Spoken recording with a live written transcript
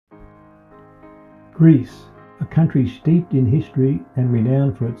Greece, a country steeped in history and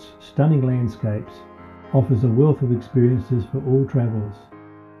renowned for its stunning landscapes, offers a wealth of experiences for all travellers.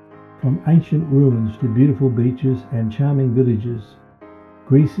 From ancient ruins to beautiful beaches and charming villages,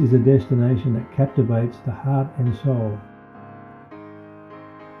 Greece is a destination that captivates the heart and soul.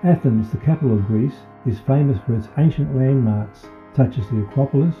 Athens, the capital of Greece, is famous for its ancient landmarks such as the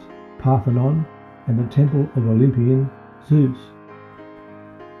Acropolis, Parthenon, and the Temple of Olympian Zeus.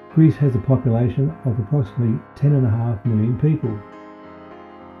 Greece has a population of approximately 10.5 million people.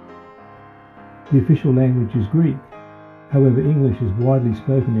 The official language is Greek. However, English is widely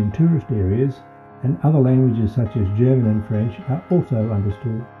spoken in tourist areas, and other languages such as German and French are also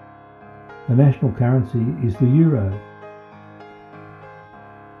understood. The national currency is the euro.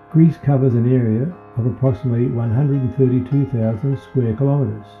 Greece covers an area of approximately 132,000 square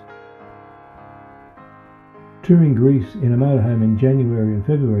kilometres. Touring Greece in a motorhome in January and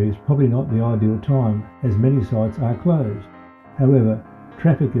February is probably not the ideal time, as many sites are closed. However,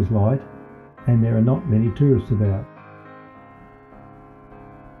 traffic is light and there are not many tourists about.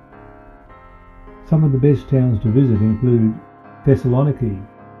 Some of the best towns to visit include Thessaloniki,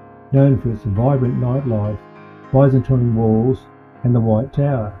 known for its vibrant nightlife, Byzantine walls and the White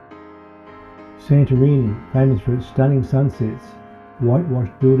Tower. Santorini, famous for its stunning sunsets,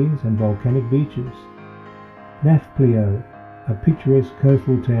 whitewashed buildings and volcanic beaches. Nafplio, a picturesque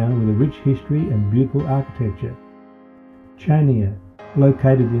coastal town with a rich history and beautiful architecture. Chania,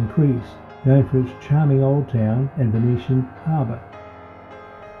 located in Crete, known for its charming old town and Venetian harbour.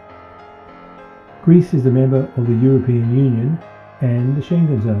 Greece is a member of the European Union and the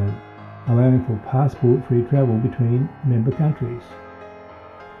Schengen zone, allowing for passport-free travel between member countries.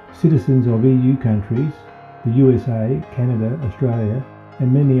 Citizens of EU countries, the USA, Canada, Australia,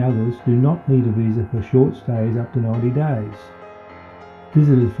 and many others do not need a visa for short stays up to 90 days.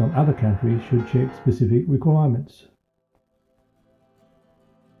 Visitors from other countries should check specific requirements.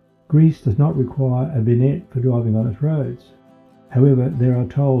 Greece does not require a vignette for driving on its roads. However, there are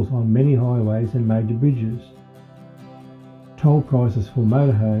tolls on many highways and major bridges. Toll prices for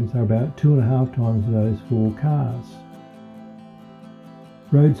motorhomes are about 2.5 times those for cars.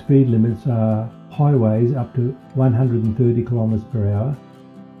 Road speed limits are highways up to 130 km per hour,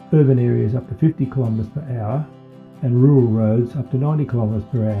 urban areas up to 50 km per hour, and rural roads up to 90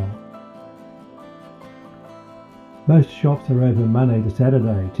 km per hour. Most shops are open Monday to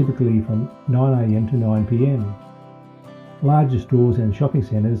Saturday, typically from 9 AM to 9 PM. Larger stores and shopping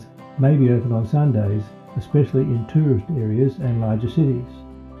centres may be open on Sundays, especially in tourist areas and larger cities.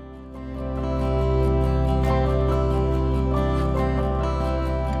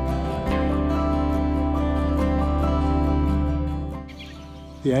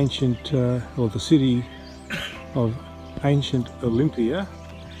 The ancient, or the city of ancient Olympia,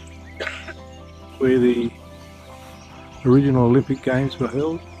 where the original Olympic Games were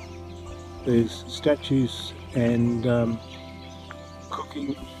held. There's statues and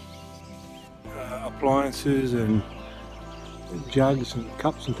cooking appliances and jugs and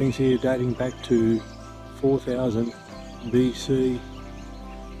cups and things here dating back to 4000 BC.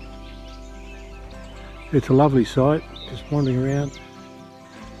 It's a lovely sight, just wandering around,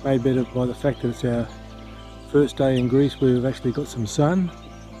 made better by the fact that it's our first day in Greece where we've actually got some sun,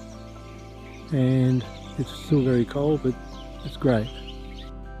 and it's still very cold, but it's great.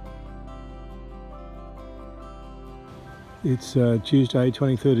 It's Tuesday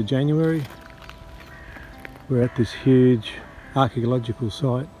 23rd of January. We're at this huge archaeological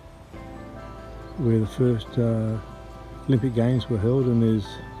site where the first Olympic Games were held, and there's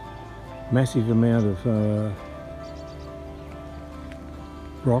a massive amount of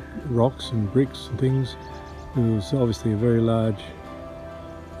rocks and bricks and things. There was obviously a very large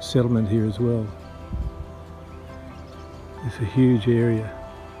settlement here as well. It's a huge area.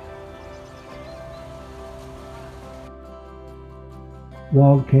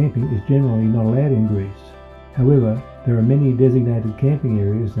 Wild camping is generally not allowed in Greece. However, there are many designated camping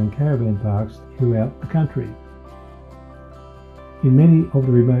areas and caravan parks throughout the country. In many of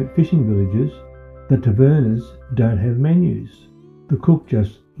the remote fishing villages, the tavernas don't have menus. The cook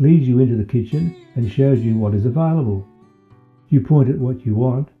just leads you into the kitchen and shows you what is available. You point at what you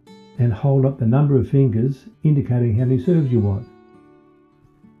want and hold up the number of fingers indicating how many serves you want.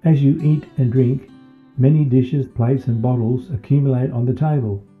 As you eat and drink, many dishes, plates and bottles accumulate on the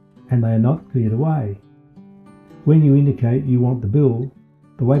table, and they are not cleared away. When you indicate you want the bill,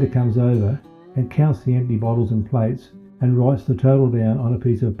 the waiter comes over and counts the empty bottles and plates and writes the total down on a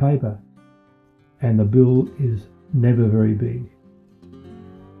piece of paper, and the bill is never very big.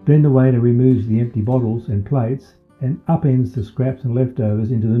 Then the waiter removes the empty bottles and plates and upends the scraps and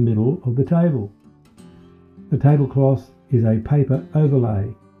leftovers into the middle of the table. The tablecloth is a paper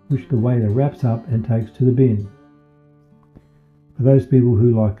overlay which the waiter wraps up and takes to the bin. For those people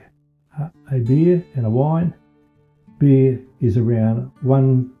who like a beer and a wine, beer is around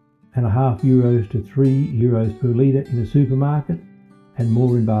 €1.50 to €3 per litre in a supermarket and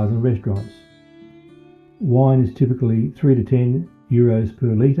more in bars and restaurants. Wine is typically €3 to €10 per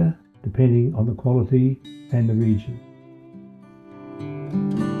litre, depending on the quality and the region.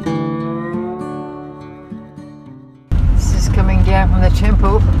 This is coming down from the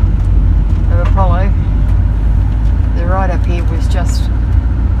Temple of Apollo. The ride up here was just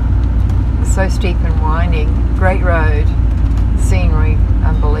so steep and winding. Great road, scenery,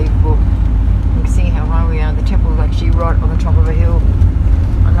 unbelievable. You can see how high we are. The temple is actually right on the top of a hill.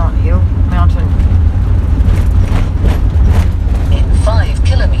 Not hill, mountain. In 5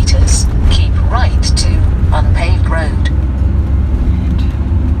 kilometers, keep right to unpaved road. And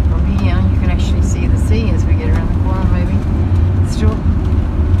from here you can actually see the sea as we get around the corner, maybe. Still.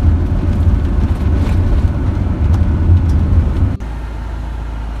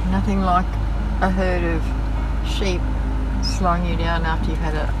 Nothing like a herd of sheep slowing you down after you've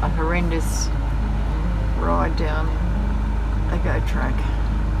had a horrendous ride down a go track.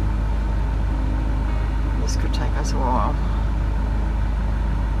 This could take us a while.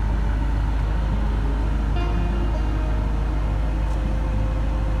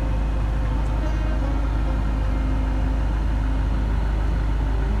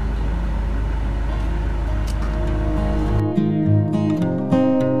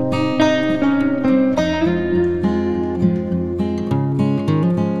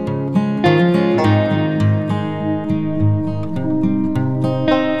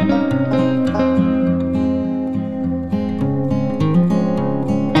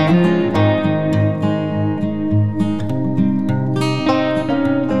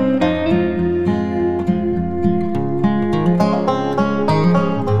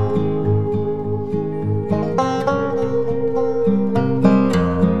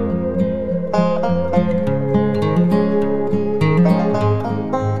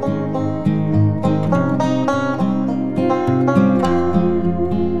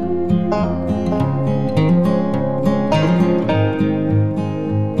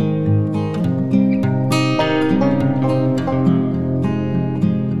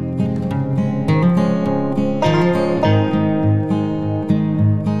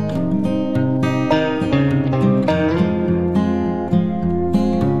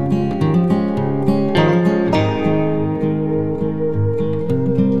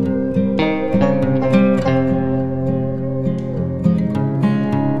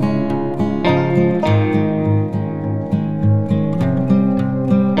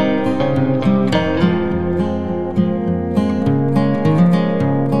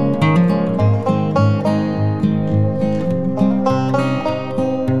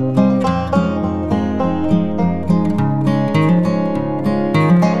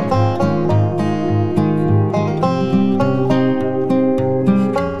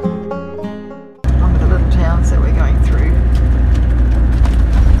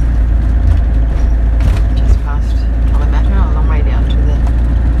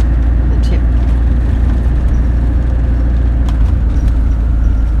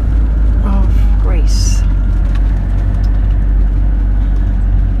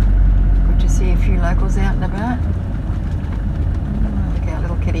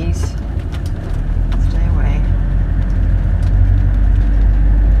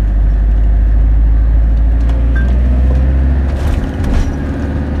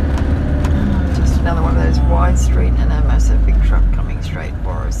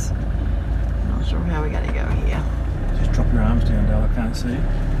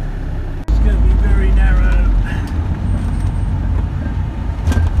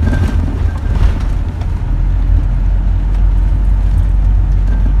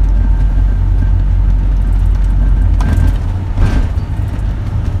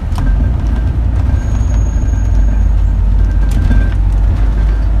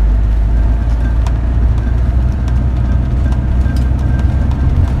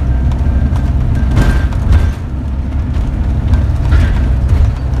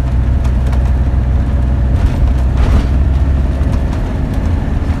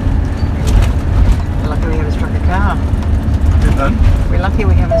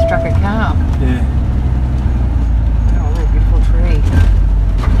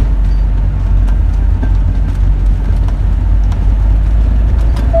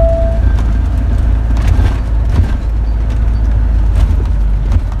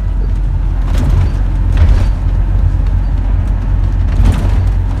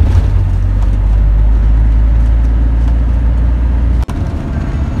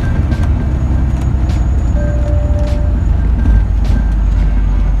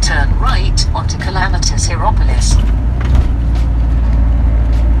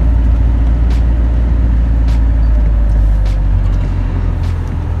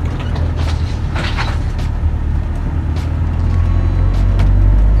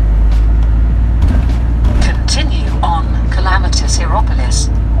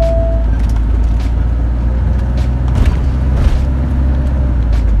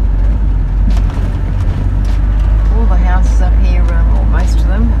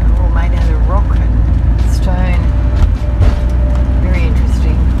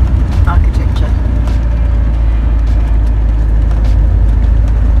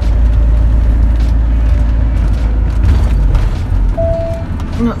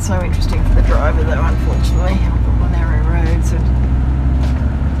 Not so interesting for the driver though, unfortunately. I've got more narrow roads and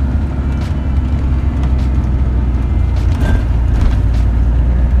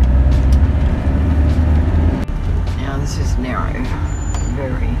now this is narrow,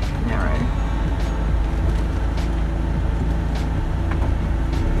 very narrow.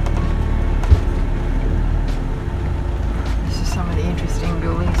 This is some of the interesting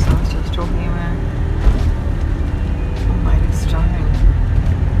buildings I was just talking about. All made of stone.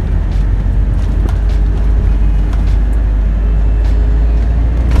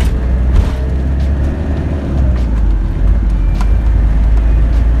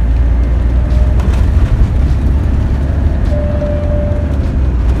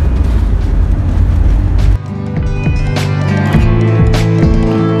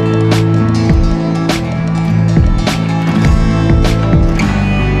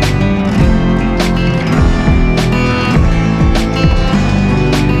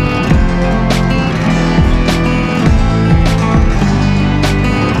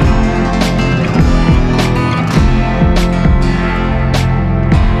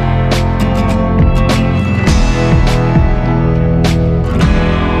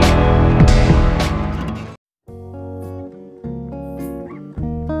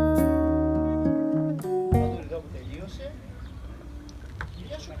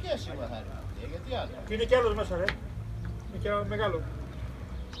 Και είναι κι άλλος μέσα, ρε. Είναι κι άλλο μεγάλο.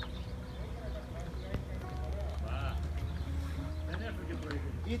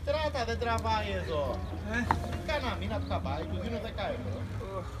 Η τράτα δεν τραβάει εδώ. Κάνα μήνα του χαμπάει, του δίνω 10 ευρώ.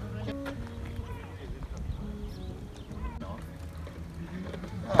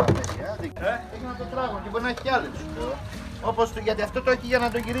 Έχει να το τράγω και μπορεί να έχει κι άλλους. Όπως, γιατί αυτό το έχει για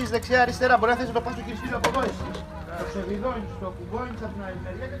να το γυρίζει δεξιά-αριστερά. Μπορεί να θες να το πας στο χειριστήριο από εδώ εσείς. Το ξεβιδώνεις, το κουμπώνεις από την άλλη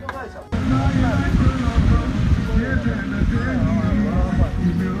μεριά και το βάζεις από.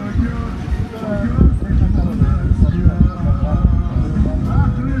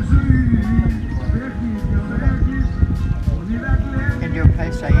 Can do a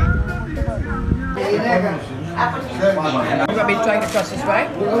post, are you? You want me to take it across this way?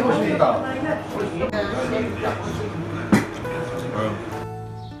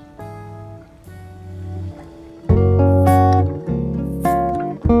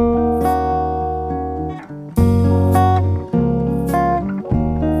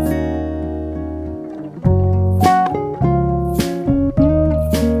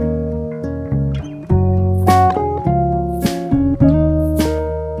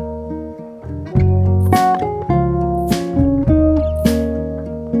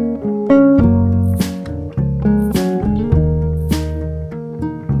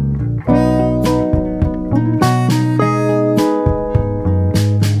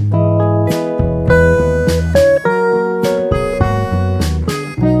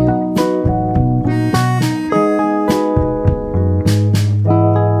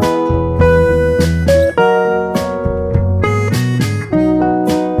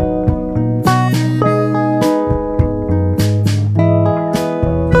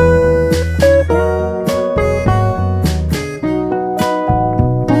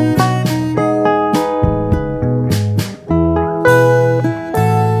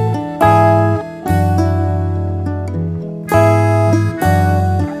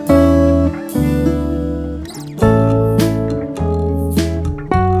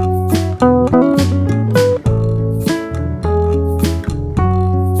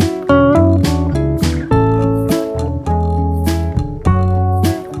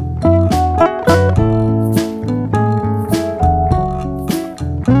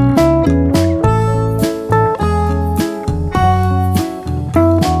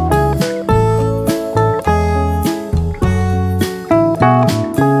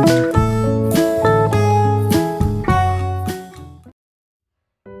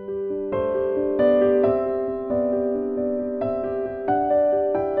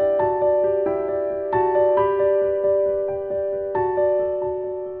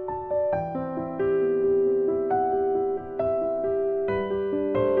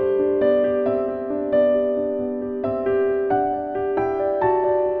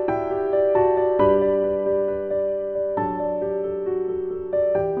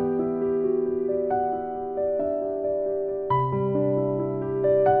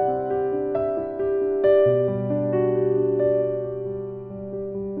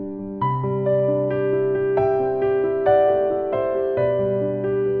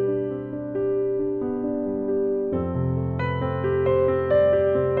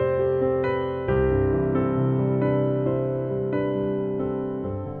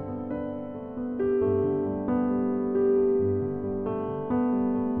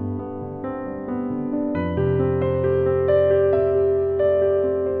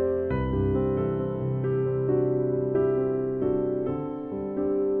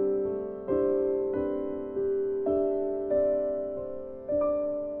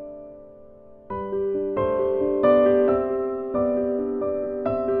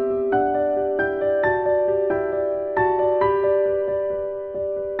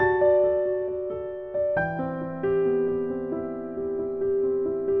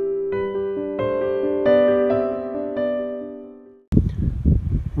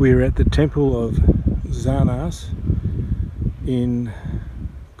 We're at the Temple of Zeus in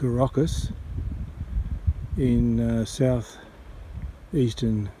Acropolis in south-eastern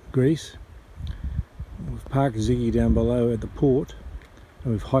Greece. We've parked Ziggy down below at the port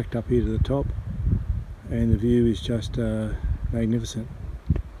and we've hiked up here to the top, and the view is just magnificent.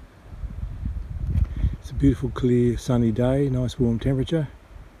 It's a beautiful, clear, sunny day, nice warm temperature.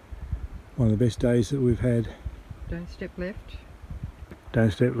 One of the best days that we've had. Don't step left. Don't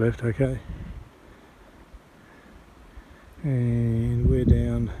step left, okay. And we're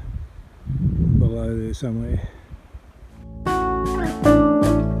down below there somewhere.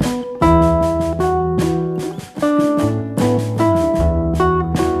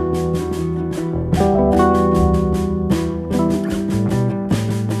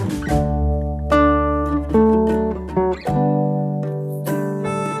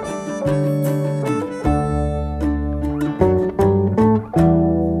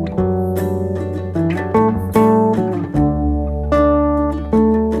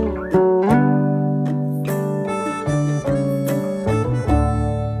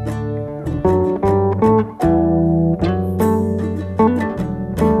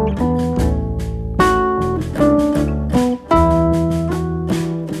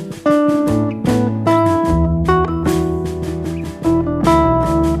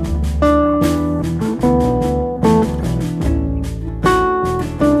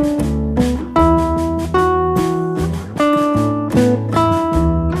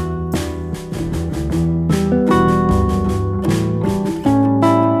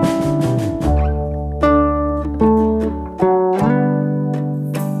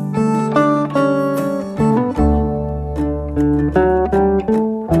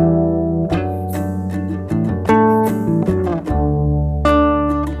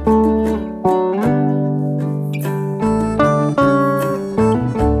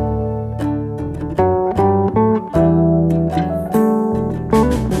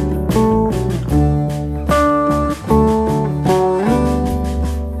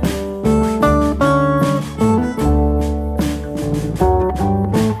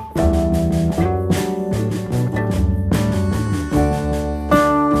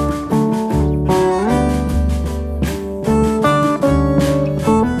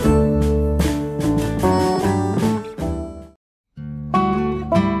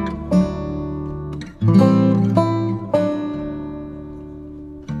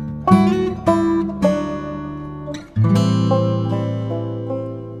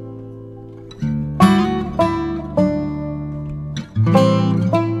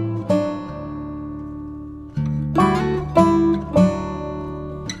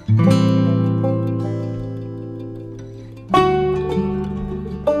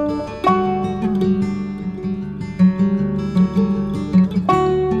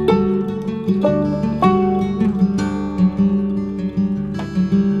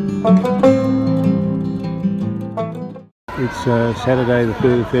 It's Saturday the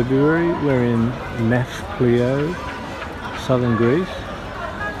 3rd of February. We're in Navagio, southern Greece,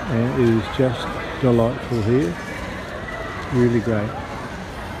 and it is just delightful here. Really great.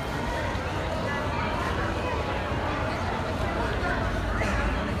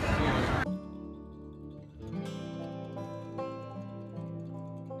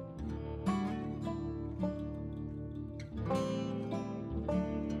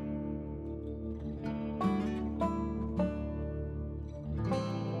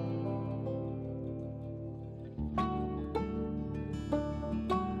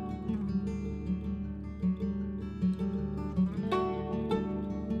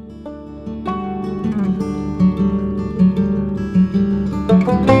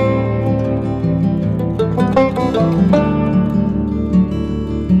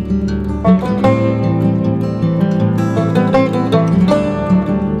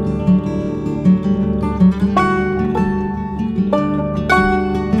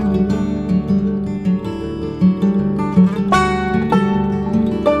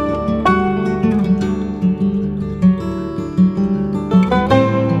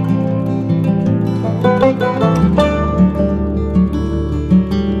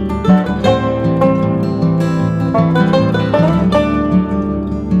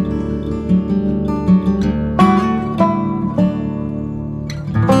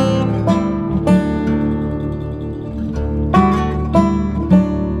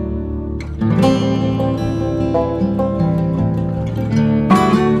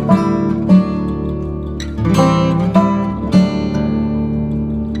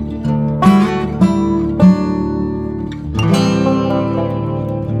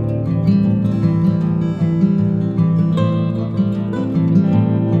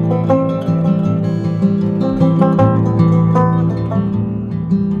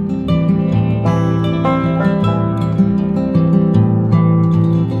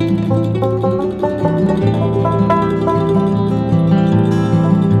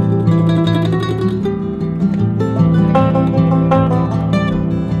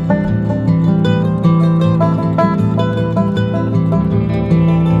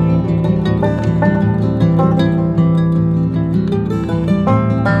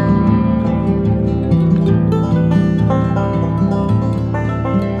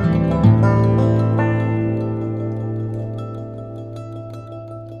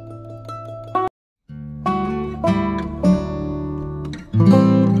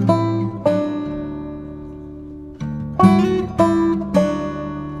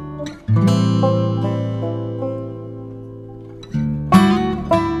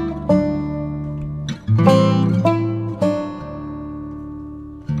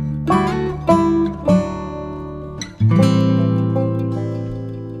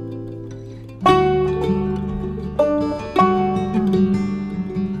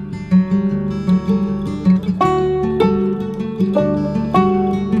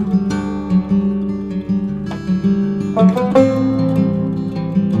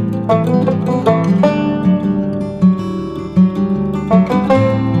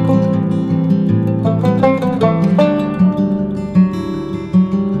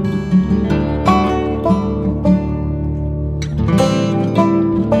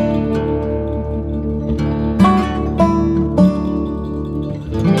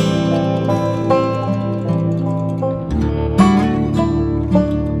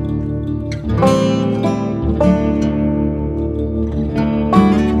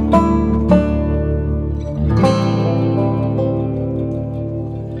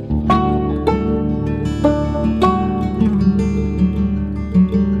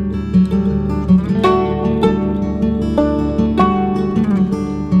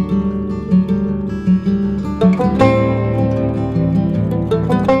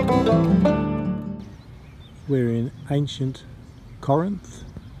 We're in ancient Corinth,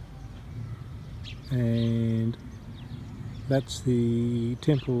 and that's the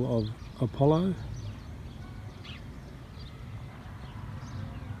Temple of Apollo.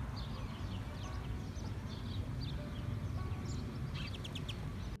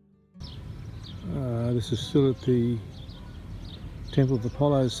 This is still at the Temple of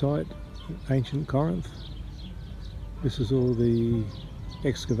Apollo site, ancient Corinth. This is all the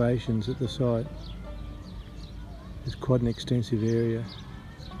excavations at the site. It's quite an extensive area.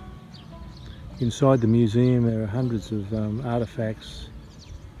 Inside the museum there are hundreds of artefacts,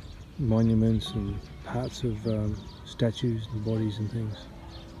 monuments and parts of statues and bodies and things.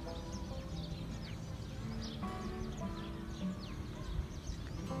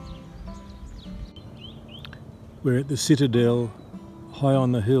 We're at the citadel high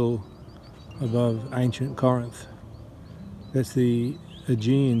on the hill above ancient Corinth. That's the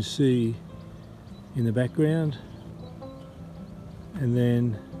Aegean Sea in the background, and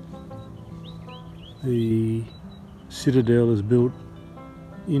then the citadel is built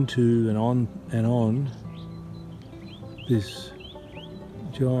into and on this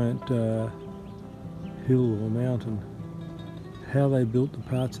giant hill or mountain. How they built the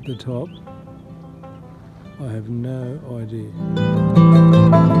parts at the top, I have no idea.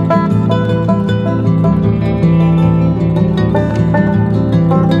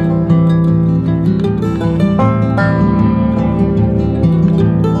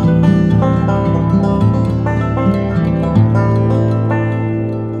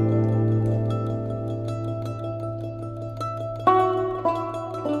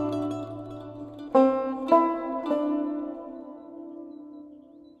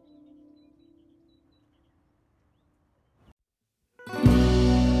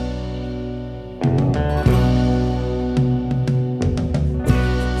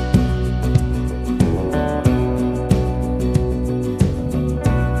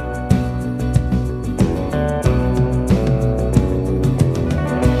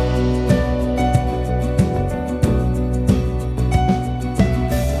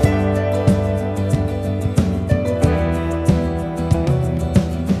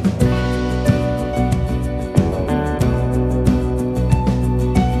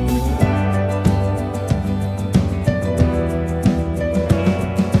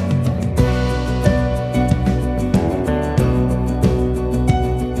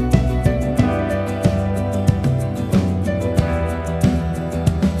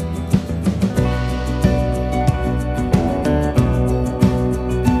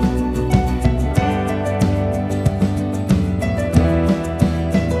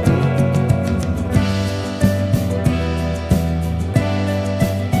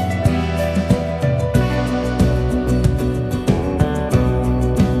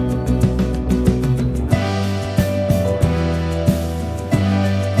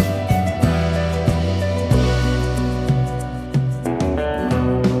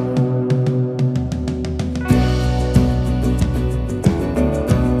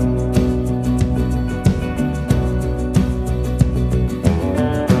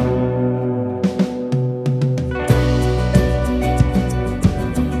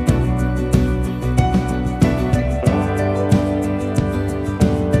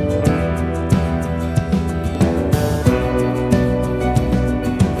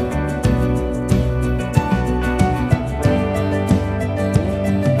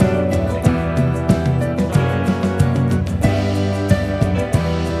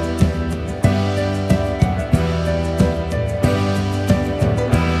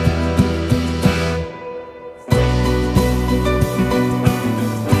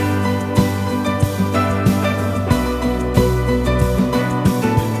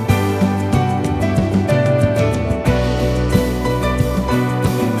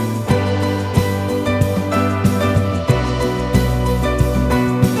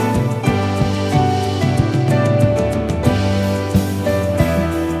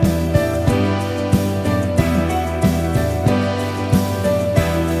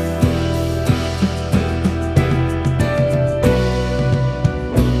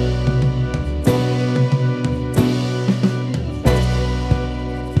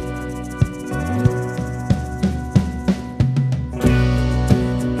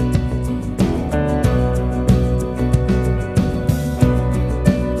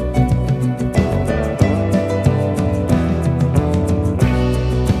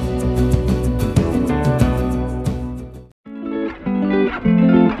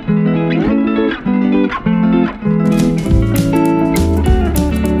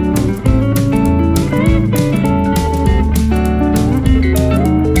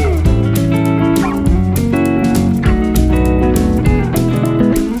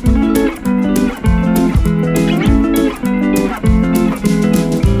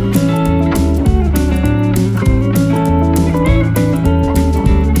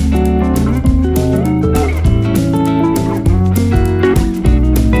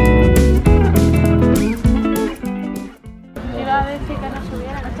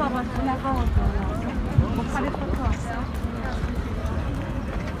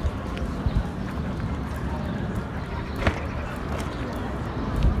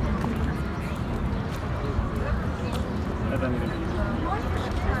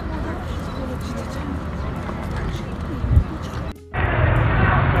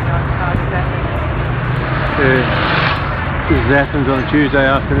 Athens on a Tuesday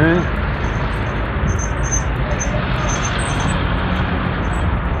afternoon.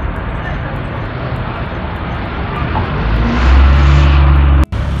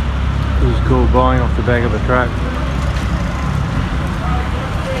 This is called buying off the back of a truck.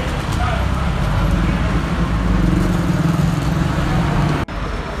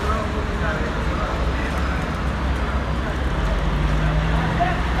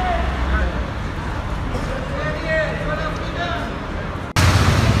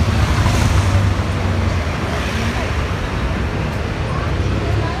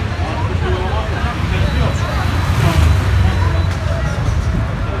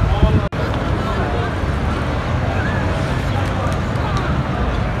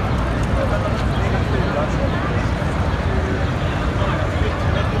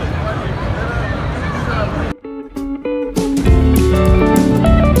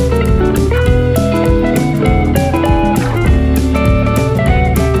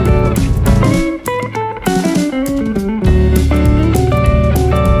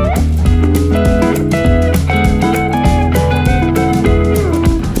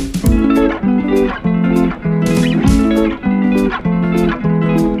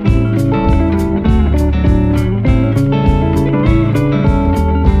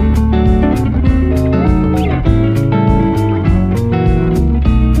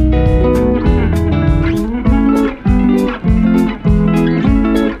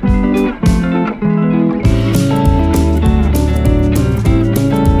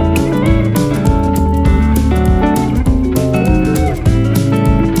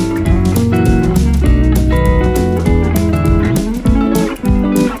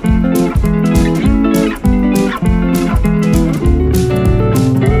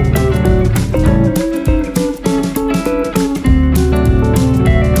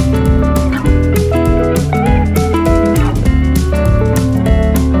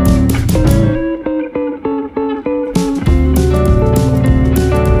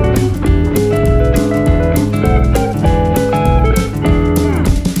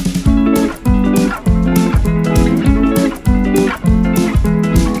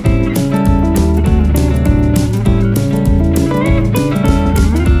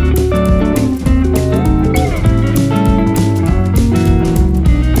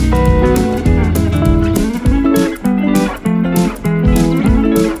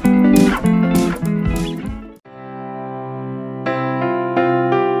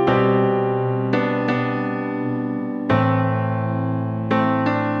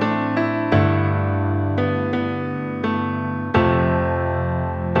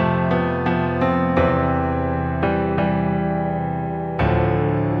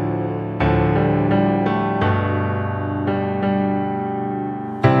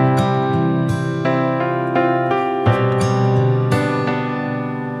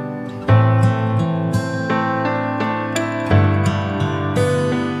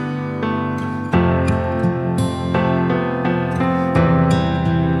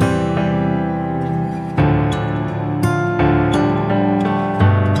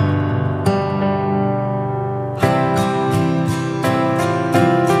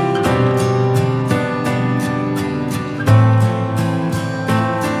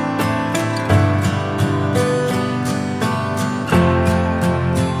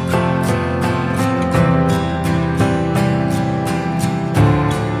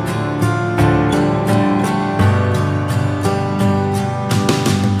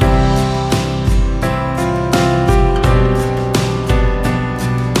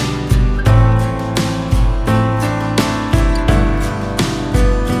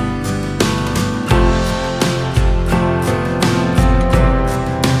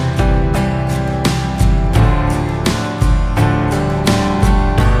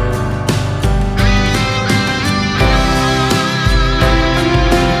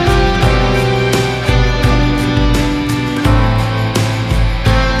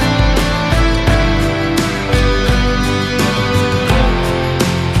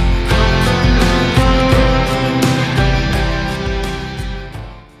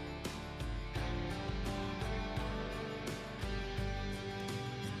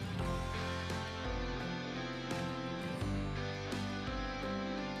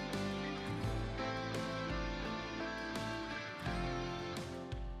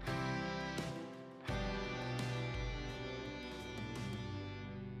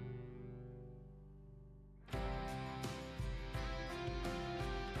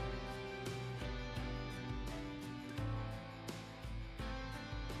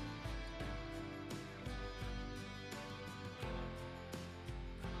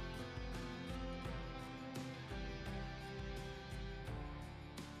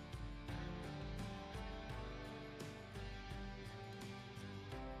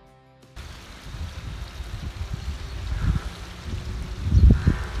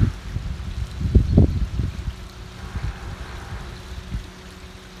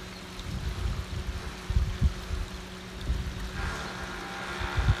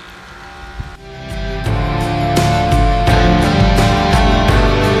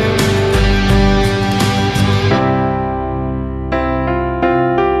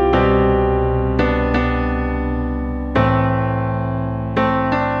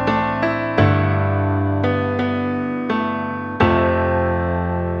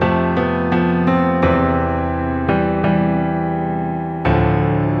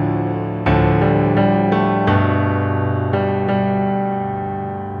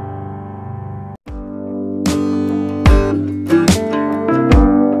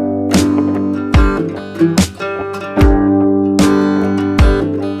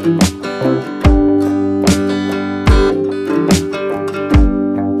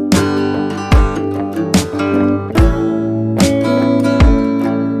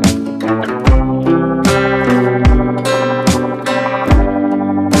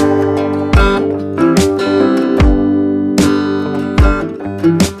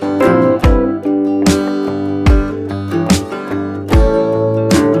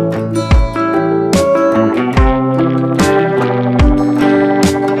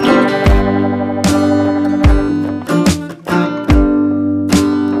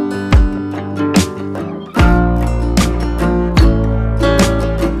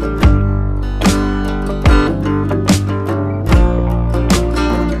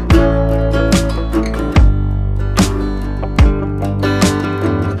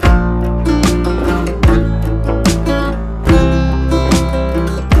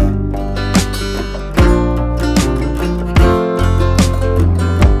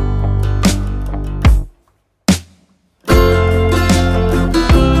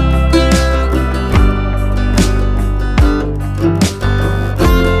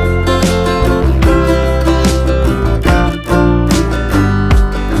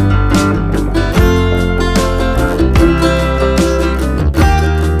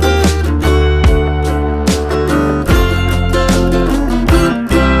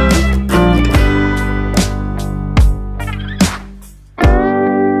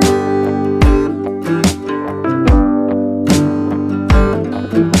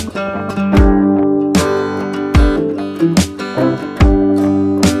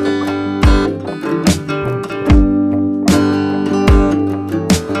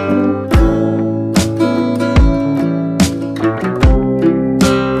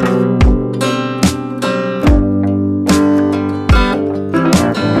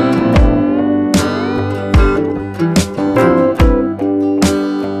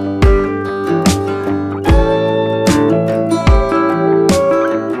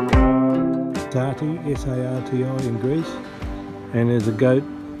 And there's a goat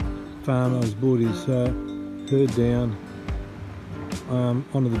farmer has brought his herd down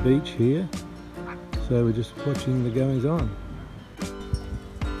onto the beach here, so we're just watching the goings on.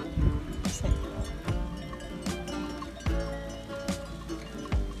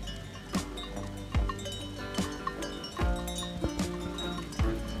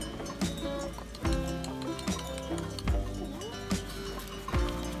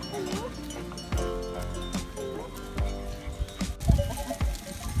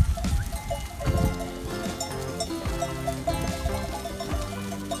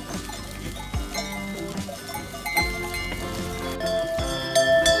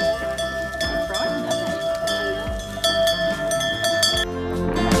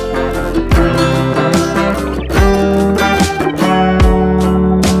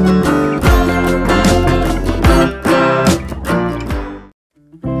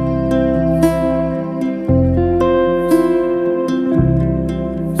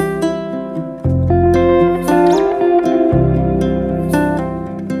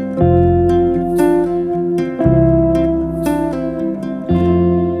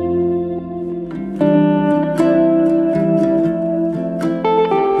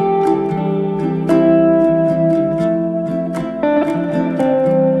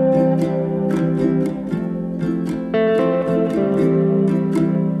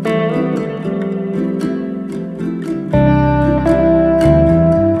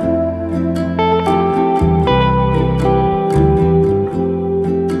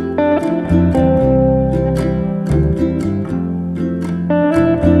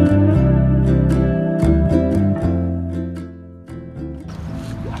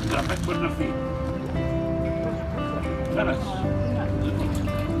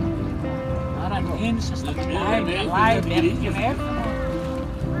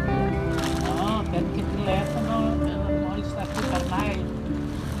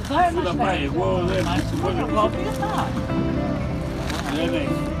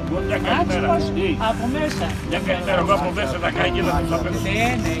 Από μέσα. Μια καλημέρα, εγώ από μέσα τα κάγκελα θα τους απέξω.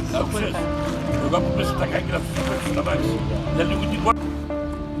 Ναι, εγώ από μέσα τα κάγκελα θα τους απέξω να βάξεις. Για λίγο την πόρτα.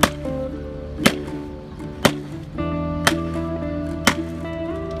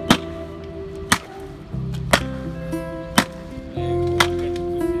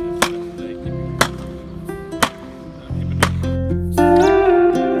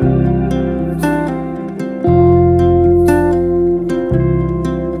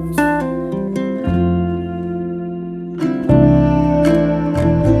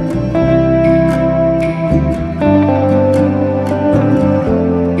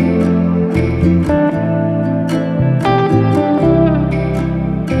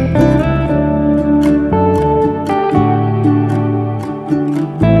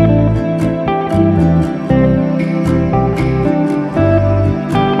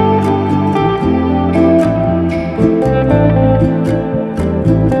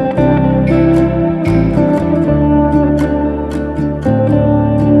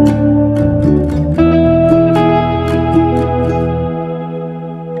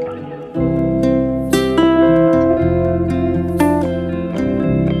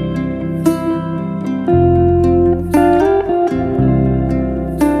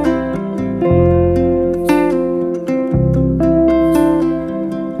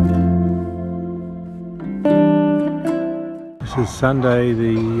 This is Sunday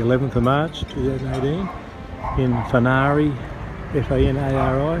the 11th of March 2018 in Fanari,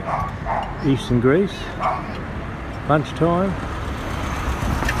 F-A-N-A-R-I, eastern Greece. Lunchtime.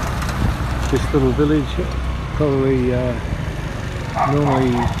 This little village probably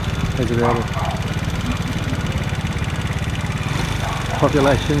normally has about a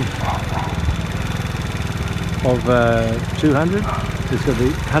population of 200. There's going to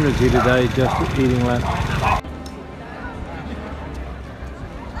be hundreds here today just eating lunch.